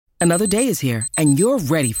Another day is here, and you're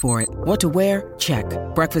ready for it. What to wear? Check.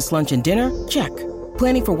 Breakfast, lunch, and dinner? Check.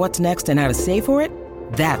 Planning for what's next and how to save for it?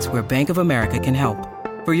 That's where Bank of America can help.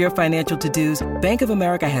 For your financial to-dos, Bank of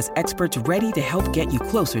America has experts ready to help get you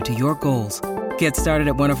closer to your goals. Get started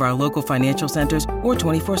at one of our local financial centers or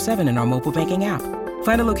 24/7 in our mobile banking app.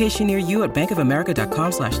 Find a location near you at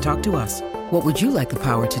bankofamerica.com/talktous. What would you like the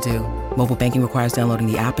power to do? Mobile banking requires downloading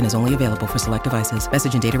the app and is only available for select devices.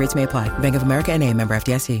 Message and data rates may apply. Bank of America N.A., member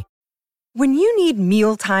FDIC. When you need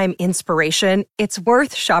mealtime inspiration, it's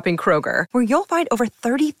worth shopping Kroger, where you'll find over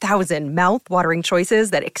 30,000 mouth-watering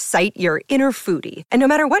choices that excite your inner foodie. And no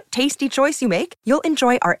matter what tasty choice you make, you'll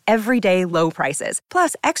enjoy our everyday low prices,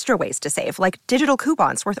 plus extra ways to save, like digital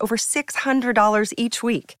coupons worth over $600 each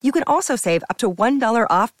week. You can also save up to $1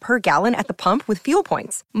 off per gallon at the pump with fuel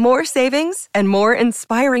points. More savings and more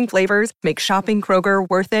inspiring flavors make shopping Kroger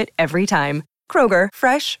worth it every time. Kroger,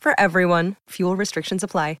 fresh for everyone. Fuel restrictions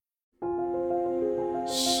apply.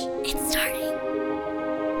 Shh, it's starting.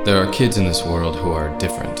 There are kids in this world who are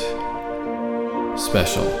different.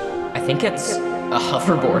 Special. I think it's a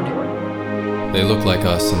hoverboard. They look like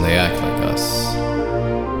us and they act like us.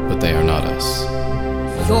 But they are not us.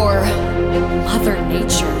 You're Mother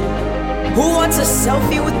Nature. Who wants a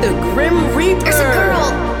selfie with the Grim Reaper? There's a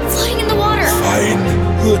girl flying in the water. Find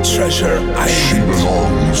the treasure She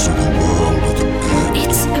belongs to the world of the dead.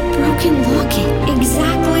 It's a broken locket,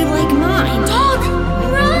 exactly like mine. Dog,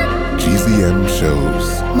 run! GZM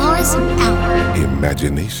shows Mars out.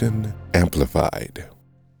 Imagination Amplified.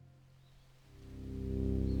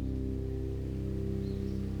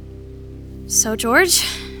 So, George,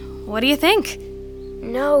 what do you think?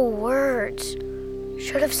 No words.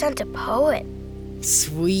 Should have sent a poet.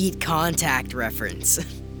 Sweet contact reference.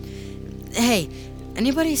 Hey,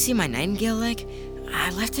 anybody see my nightingale leg? I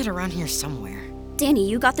left it around here somewhere. Danny,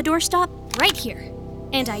 you got the doorstop right here.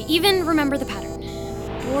 And I even remember the pattern.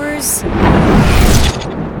 Doors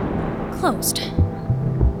closed.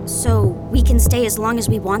 So we can stay as long as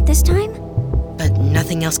we want this time? But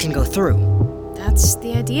nothing else can go through. That's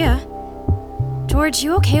the idea. George,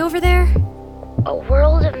 you okay over there? A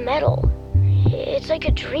world of metal. It's like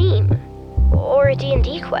a dream. Or a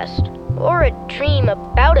D&D quest. Or a dream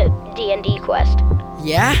about a D&D quest.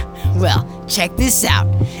 Yeah? Well, check this out.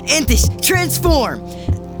 Anthis, transform!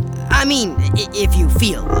 I mean, if you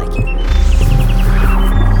feel like it.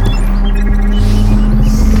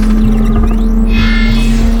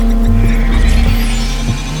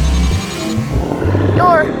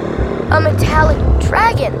 You're a metallic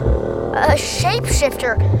dragon. A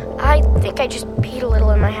shapeshifter. I think I just peed a little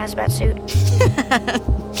in my hazmat suit.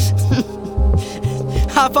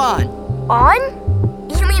 Hop on. On?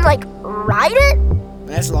 You mean like ride it?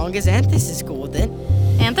 As long as Anthis is cool with it.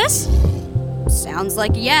 Anthis? Sounds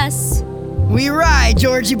like a yes. We ride,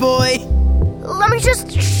 Georgie boy. Let me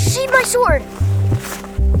just sheathe my sword.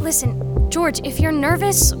 Listen, George, if you're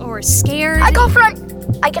nervous or scared... I go front.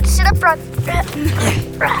 I get to sit up front.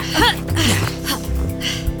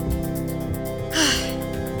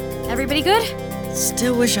 Everybody good?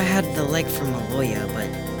 Still wish I had the leg from Maloya, but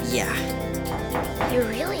yeah. He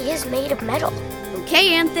really is made of metal.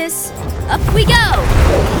 Okay, Anthis. Up we go!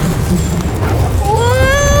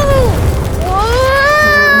 Whoa!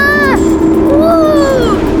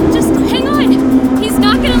 Whoa! Just hang on. He's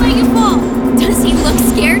not gonna let you fall. Does he look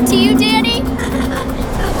scared to you, Danny?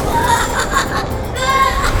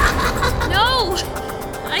 No!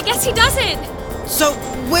 I guess he doesn't. So,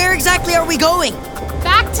 where exactly are we going?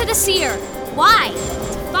 Back to the seer. Why?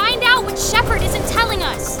 To find out what Shepard isn't telling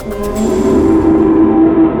us.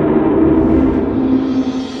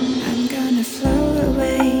 I'm gonna float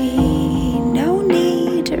away. No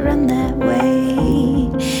need to run that way.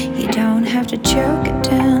 You don't have to choke it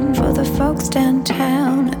down for the folks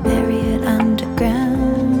downtown. Bury it underground.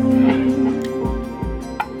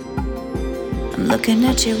 I'm looking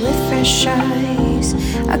at you with fresh eyes.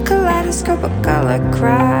 A kaleidoscope of color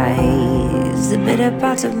cries. The bitter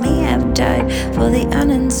parts of me have died. For the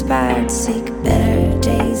uninspired seek better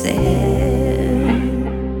days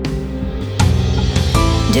ahead.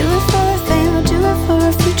 Do it for a fame or do it for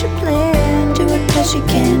a future plan. Do it cause you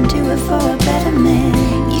can, do it for a better man.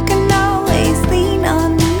 You can always lean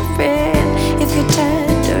on a friend if you're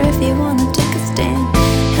tired or if you wanna take a stand.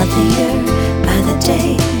 Healthier by the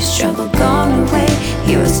day, struggle gone away.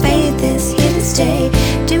 Heroes' faith is here to stay.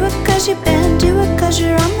 Do it cause you bend, do it cause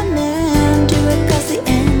you're on the mend. Do it cause the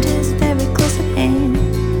end is very close at hand.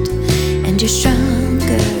 And you're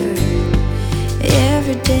stronger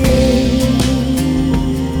every day.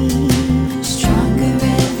 Stronger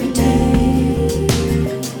every day.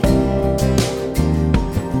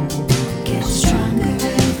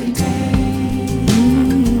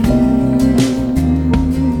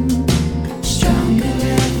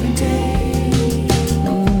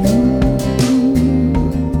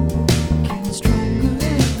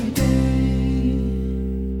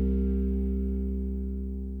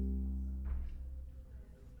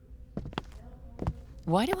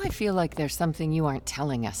 Why do I feel like there's something you aren't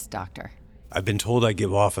telling us, Doctor? I've been told I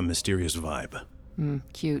give off a mysterious vibe.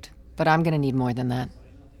 Cute. But I'm gonna need more than that.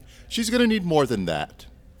 She's gonna need more than that.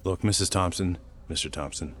 Look, Mrs. Thompson, Mr.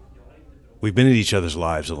 Thompson, we've been in each other's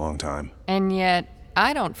lives a long time. And yet,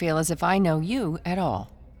 I don't feel as if I know you at all.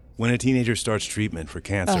 When a teenager starts treatment for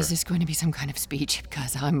cancer... Oh, is this going to be some kind of speech?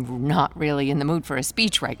 Because I'm not really in the mood for a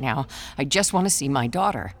speech right now. I just want to see my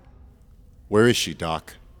daughter. Where is she,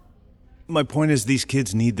 Doc? My point is these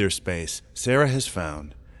kids need their space. Sarah has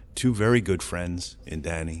found 2 very good friends in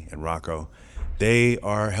Danny and Rocco. They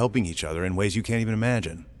are helping each other in ways you can't even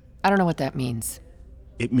imagine. I don't know what that means.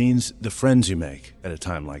 It means the friends you make at a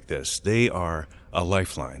time like this. They are a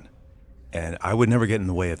lifeline. And I would never get in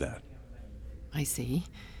the way of that. I see.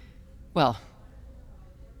 Well,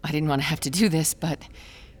 I didn't want to have to do this, but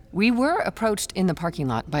we were approached in the parking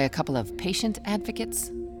lot by a couple of patient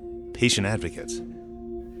advocates. Patient advocates?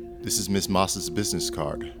 This is Miss Moss's business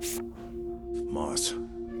card. Moss.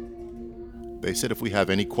 They said if we have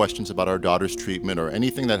any questions about our daughter's treatment or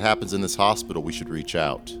anything that happens in this hospital, we should reach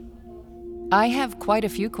out. I have quite a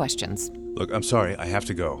few questions. Look, I'm sorry, I have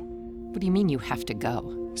to go. What do you mean you have to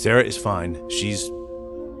go? Sarah is fine. She's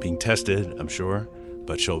being tested, I'm sure,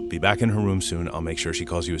 but she'll be back in her room soon. I'll make sure she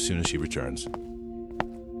calls you as soon as she returns.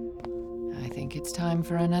 I think it's time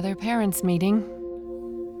for another parents' meeting.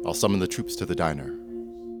 I'll summon the troops to the diner.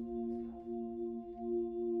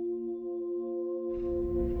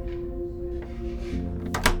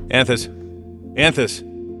 Anthus! Anthus!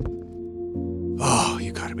 Oh,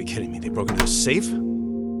 you gotta be kidding me. They broke into the safe?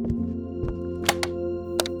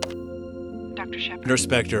 Dr. Shepard? Nurse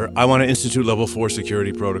Spector, I want to institute level 4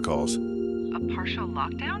 security protocols. A partial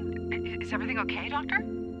lockdown? Is everything okay, Doctor?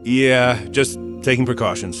 Yeah, just taking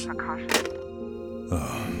precautions. Precautions?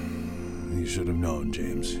 Oh, you should have known,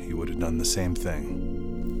 James. You would have done the same thing.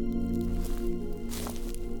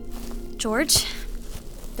 George,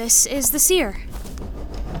 this is the seer.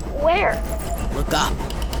 Where? Look up.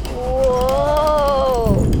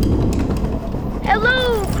 Whoa!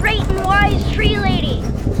 Hello, great and wise tree lady!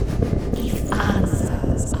 If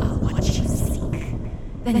answers are what you seek,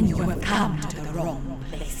 then you have come to the wrong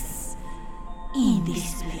place. In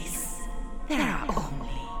this place, there are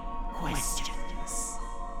only questions.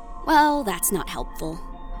 Well, that's not helpful.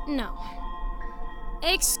 No.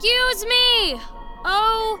 Excuse me!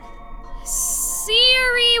 Oh,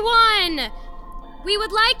 Seery One! We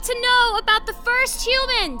would like to know about the first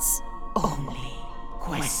humans! Only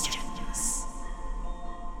questions.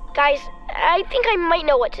 Guys, I think I might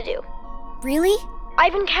know what to do. Really?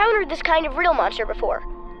 I've encountered this kind of riddle monster before.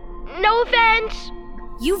 No offense!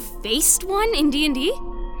 You've faced one in D&D?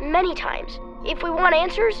 Many times. If we want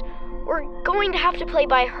answers, we're going to have to play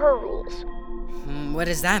by her rules. What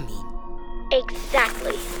does that mean?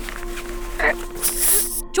 Exactly.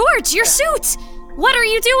 George, your suit! What are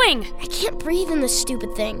you doing? I can't breathe in this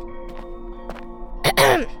stupid thing.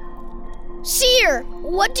 Seer,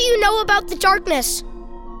 what do you know about the darkness?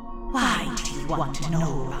 Why do you want to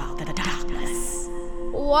know about the darkness?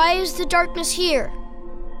 Why is the darkness here?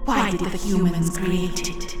 Why did the humans create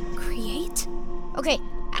it? Create? Okay,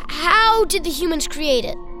 how did the humans create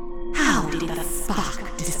it? How did the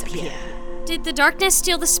spark disappear? Did the darkness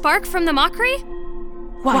steal the spark from the mockery?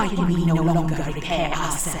 Why can we no longer repair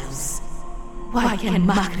ourselves? Why can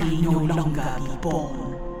mockery no longer be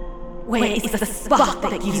born? Where is the spark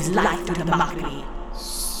that gives life to the mockery?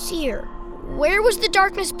 Seer, where was the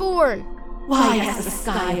darkness born? Why has the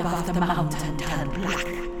sky above the mountain turned black?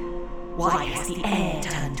 Why has the air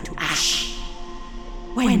turned to ash?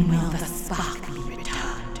 When will the spark be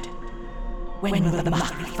returned? When will the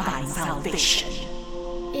mockery find salvation?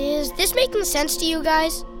 Is this making sense to you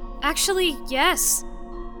guys? Actually, yes.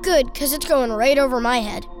 Good, because it's going right over my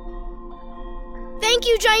head. Thank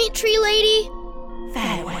you, giant tree lady.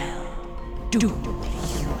 Farewell, doomed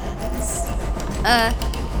humans.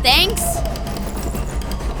 Thanks?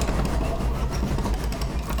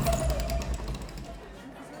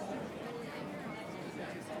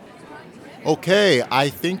 Okay, I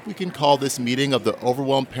think we can call this meeting of the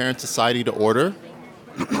Overwhelmed Parent Society to order.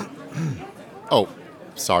 Oh,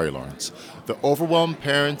 sorry, Lawrence. The Overwhelmed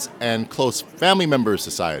Parents and Close Family Members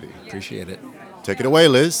Society. Appreciate it. Take it away,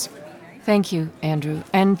 Liz. Thank you, Andrew,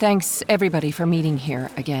 and thanks everybody for meeting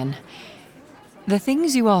here again. The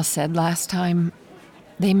things you all said last time,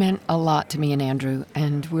 they meant a lot to me and Andrew,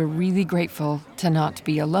 and we're really grateful to not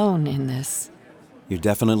be alone in this. You're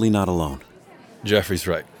definitely not alone. Jeffrey's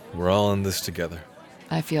right. We're all in this together.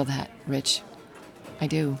 I feel that, Rich. I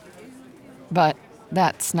do. But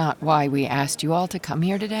that's not why we asked you all to come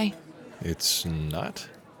here today. It's not?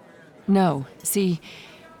 No. See,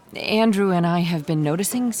 Andrew and I have been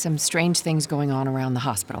noticing some strange things going on around the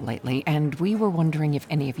hospital lately, and we were wondering if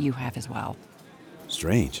any of you have as well.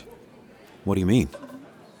 Strange? What do you mean?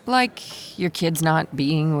 Like your kids not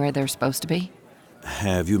being where they're supposed to be?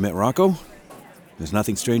 Have you met Rocco? There's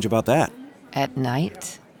nothing strange about that. At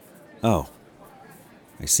night? Oh.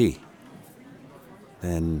 I see.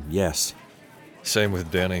 Then, yes. Same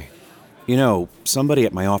with Danny. You know, somebody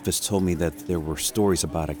at my office told me that there were stories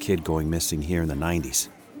about a kid going missing here in the 90s.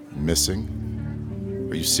 Missing?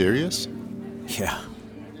 Are you serious? Yeah.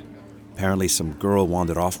 Apparently some girl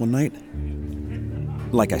wandered off one night.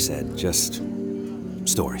 Like I said, just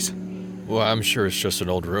stories. Well, I'm sure it's just an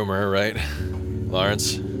old rumor, right?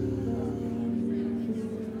 Lawrence?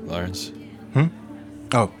 Lawrence?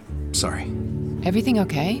 Oh, sorry. Everything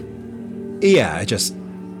okay? Yeah, I just...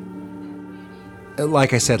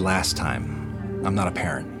 Like I said last time, I'm not a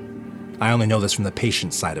parent. I only know this from the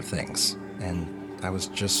patient side of things, and I was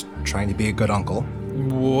just trying to be a good uncle.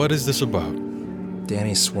 What is this about?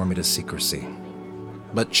 Danny swore me to secrecy.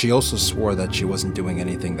 But she also swore that she wasn't doing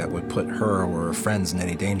anything that would put her or her friends in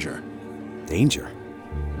any danger. Danger?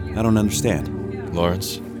 I don't understand.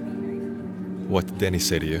 Lawrence, what did Danny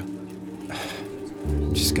say to you?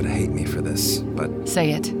 She's gonna hate me for this, but...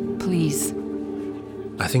 Say it, please.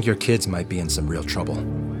 I think your kids might be in some real trouble.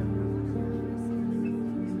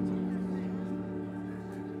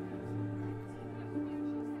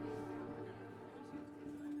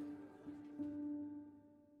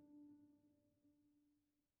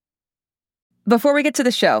 Before we get to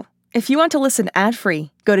the show, if you want to listen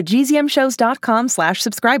ad-free, go to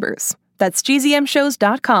gzmshows.com/subscribers. That's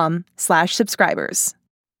gzmshows.com/subscribers.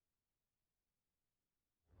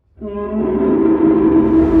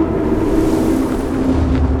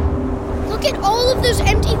 Look at all of those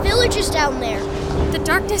empty villages down there. The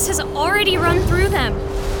darkness has already run through them.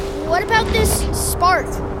 What about this spark?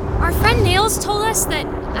 Our friend Nails told us that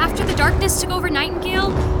after the darkness took over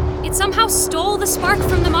Nightingale, it somehow stole the spark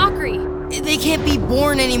from the Mockery. They can't be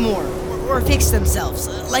born anymore, or fix themselves,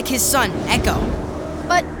 like his son, Echo.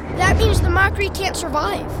 But that means the Mockery can't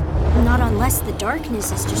survive. Not unless the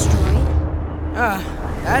darkness is destroyed.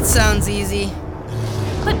 That sounds easy.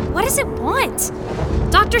 But what does it want?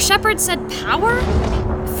 Dr. Shepard said power?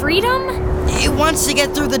 Freedom? It wants to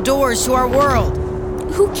get through the doors to our world.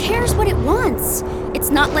 Who cares what it wants?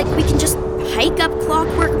 It's not like we can just hike up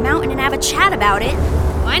Clockwork Mountain and have a chat about it.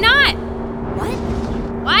 Why not? What?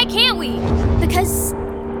 Why can't we? Because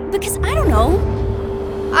I don't know.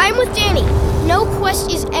 I'm with Danny. No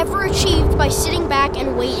quest is ever achieved by sitting back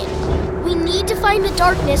and waiting. We need to find the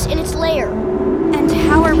darkness in its lair. And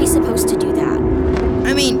how are we supposed to do that?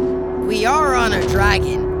 I mean, we are on a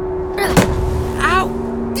dragon. Ow!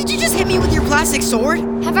 Did you just hit me with your plastic sword?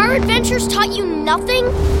 Have our adventures taught you nothing?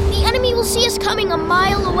 The enemy will see us coming a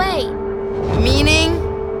mile away. Meaning?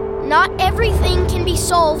 Not everything can be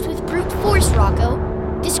solved with brute force, Rocco.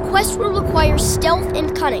 This quest will require stealth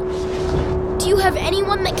and cunning. Do you have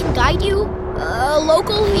anyone that can guide you? A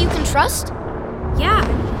local who you can trust? Yeah,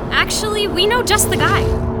 actually, we know just the guy.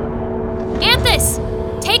 Anthus,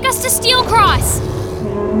 take us to Steel Cross!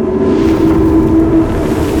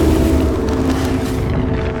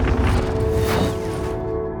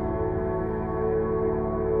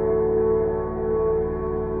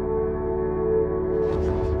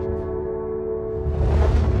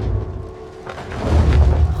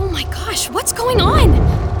 What's going on?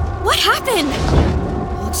 What happened?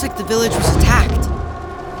 Looks like the village was attacked.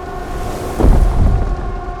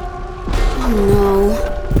 Oh no.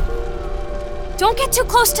 Don't get too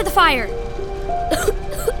close to the fire.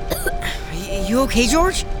 You okay,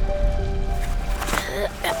 George?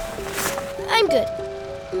 I'm good.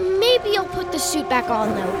 Maybe I'll put the suit back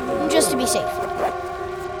on, though, just to be safe.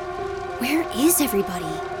 Where is everybody?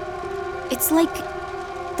 It's like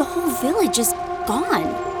the whole village is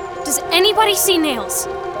gone. Does anybody see Nails?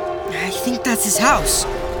 I think that's his house.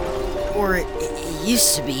 Or it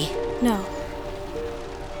used to be. No.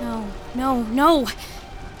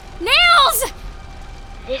 Nails!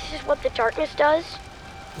 This is what the darkness does?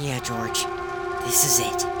 Yeah, George. This is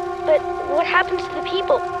it. But what happens to the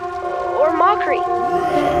people? Or Mockery?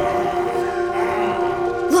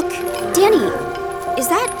 Look, Danny. Is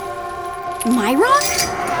that Myrock?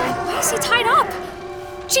 Why is he tied up?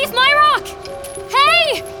 Chief Myrock!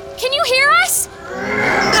 Hey! Can you hear us?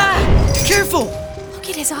 Careful! Look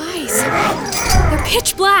at his eyes. They're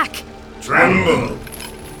pitch black. Tremble.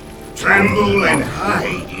 Tremble and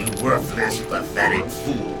hide, you worthless, pathetic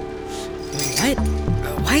fools. What?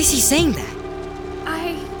 Why is he saying that?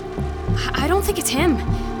 I don't think it's him.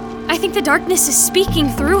 I think the darkness is speaking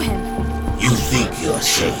through him. You think you're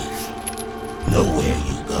safe? Know where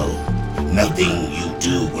you Rocco. Nothing you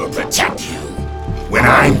do will protect you. When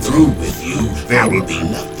I'm through with you, there will be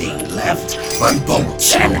nothing left but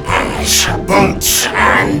bolts and ash. Bolts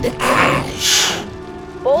and ash.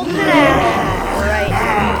 Bolts and ash.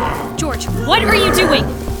 Right. George, what are you doing?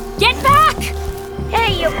 Get back!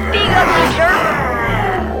 Hey, you big ugly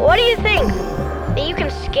jerk! What do you think? That you can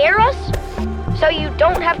scare us? So you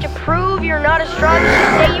don't have to prove you're not as strong as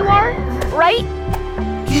you say you are? Right?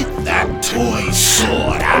 Get that toy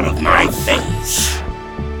sword out of my face.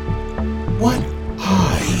 What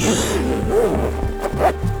are you?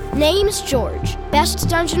 Name's George. Best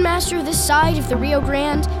dungeon master this side of the Rio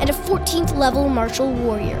Grande and a 14th level martial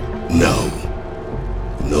warrior. No,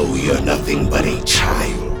 you're nothing but a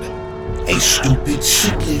child. A stupid,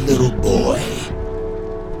 sickly little boy.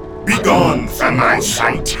 Begone from my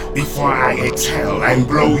sight before I exhale and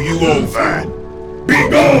blow you over.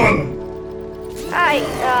 Begone!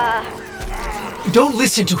 Don't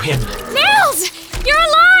listen to him. Nails! You're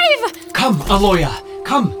alive! Come, Aloya.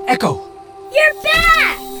 Come, Echo. You're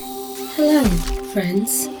back! Hello,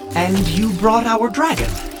 friends. And you brought our dragon.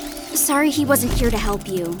 Sorry he wasn't here to help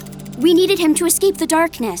you. We needed him to escape the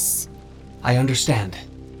darkness. I understand.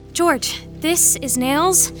 George, this is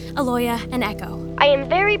Nails, Aloya, and Echo. I am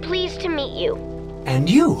very pleased to meet you. And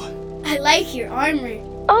you? I like your armor.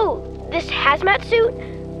 Oh, this hazmat suit?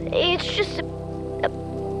 It's just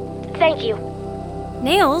thank you.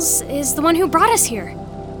 Nails is the one who brought us here.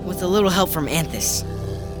 With a little help from Anthus.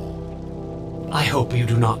 I hope you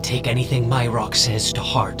do not take anything Myrock says to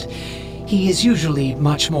heart. He is usually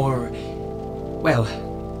much more... well,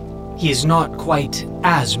 he is not quite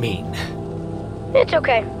as mean. It's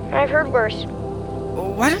okay. I've heard worse.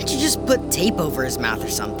 Why don't you just put tape over his mouth or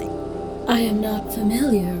something? I am not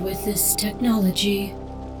familiar with this technology.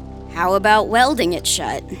 How about welding it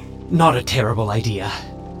shut? Not a terrible idea.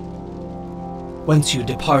 Once you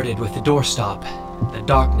departed with the doorstop, the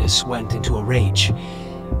darkness went into a rage.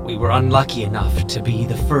 We were unlucky enough to be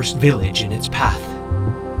the first village in its path.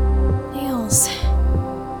 Nails.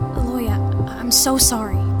 Aloya, I'm so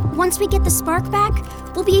sorry. Once we get the spark back,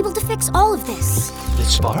 we'll be able to fix all of this. The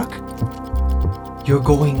spark? You're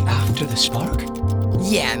going after the spark?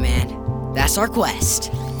 Yeah, man. That's our quest.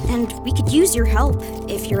 And we could use your help,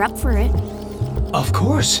 if you're up for it. Of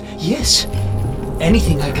course, yes.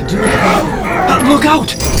 Anything I can do. Look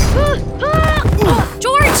out!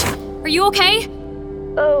 George! Are you okay?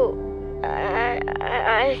 Oh,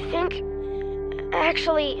 I think...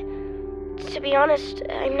 Actually, to be honest,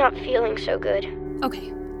 I'm not feeling so good.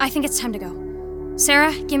 Okay, I think it's time to go.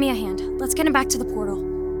 Sarah, give me a hand. Let's get him back to the portal.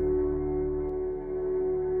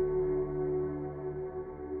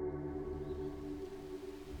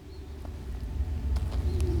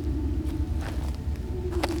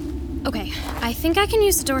 Okay, I think I can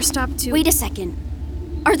use the doorstop to... Wait a second.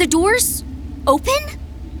 Are the doors open?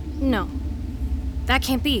 No. That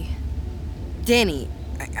can't be. Danny,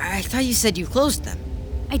 I thought you said you closed them.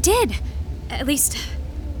 I did. At least,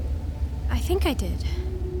 I think I did.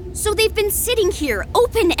 So they've been sitting here,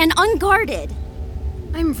 open and unguarded.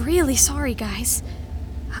 I'm really sorry, guys.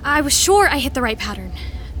 I was sure I hit the right pattern.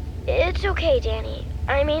 It's okay, Danny.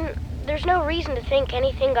 I mean, there's no reason to think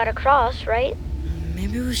anything got across, right?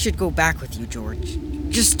 Maybe we should go back with you, George.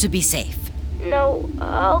 Just to be safe. No,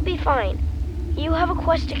 I'll be fine. You have a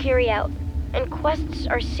quest to carry out, and quests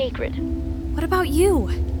are sacred. What about you?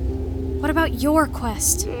 What about your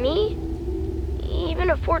quest? Me? Even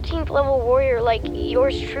a 14th level warrior like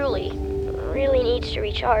yours truly really needs to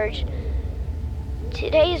recharge.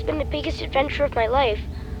 Today has been the biggest adventure of my life.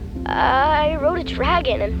 I rode a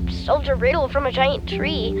dragon and solved a riddle from a giant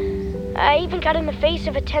tree. I even got in the face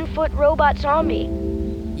of a 10-foot robot zombie.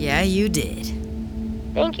 Yeah, you did.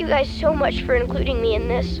 Thank you guys so much for including me in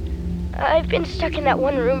this. I've been stuck in that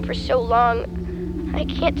one room for so long. I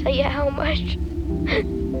can't tell you how much.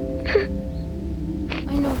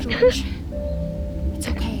 I know, George. It's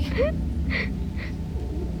okay.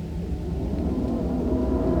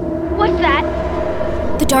 What's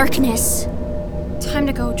that? The darkness. Time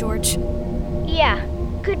to go, George. Yeah.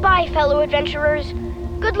 Goodbye, fellow adventurers.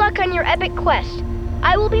 Good luck on your epic quest.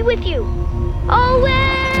 I will be with you. Always!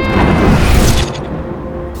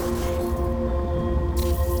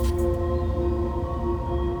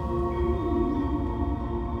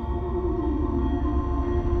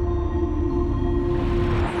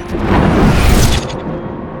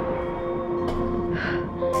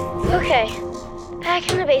 Okay, back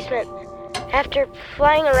in the basement. After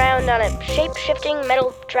flying around on a shape-shifting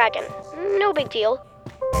metal dragon. No big deal.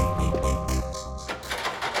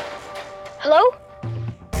 Hello?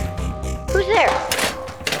 Who's there?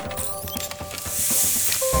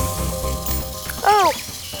 Oh,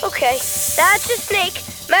 Okay, that's a snake.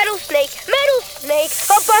 Metal snake. Metal snake.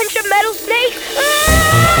 A bunch of metal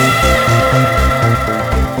snakes.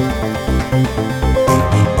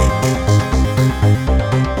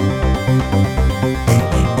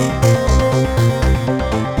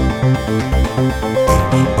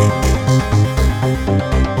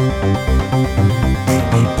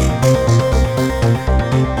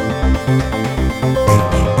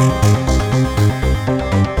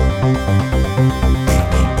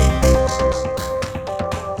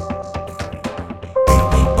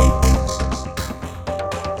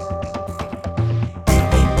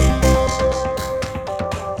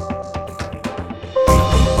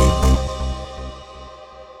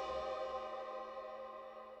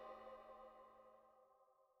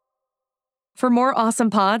 For more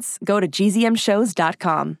awesome pods, go to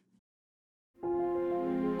gzmshows.com.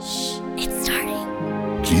 It's starting.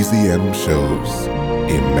 GZM shows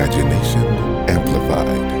Imagination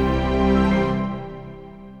Amplified.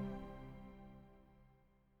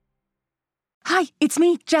 Hi, it's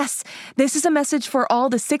me, Jess. This is a message for all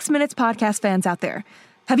the 6 Minutes podcast fans out there.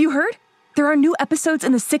 Have you heard? There are new episodes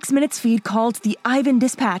in the 6 Minutes feed called the Ivan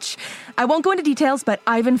Dispatch. I won't go into details, but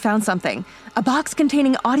Ivan found something. A box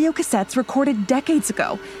containing audio cassettes recorded decades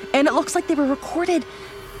ago, and it looks like they were recorded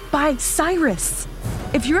by Cyrus.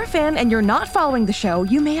 If you're a fan and you're not following the show,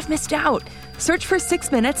 you may have missed out. Search for 6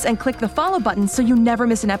 Minutes and click the follow button so you never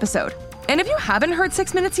miss an episode. And if you haven't heard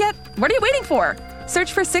 6 Minutes yet, what are you waiting for?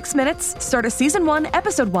 Search for 6 Minutes, start a Season 1,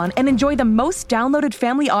 Episode 1, and enjoy the most downloaded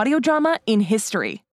family audio drama in history.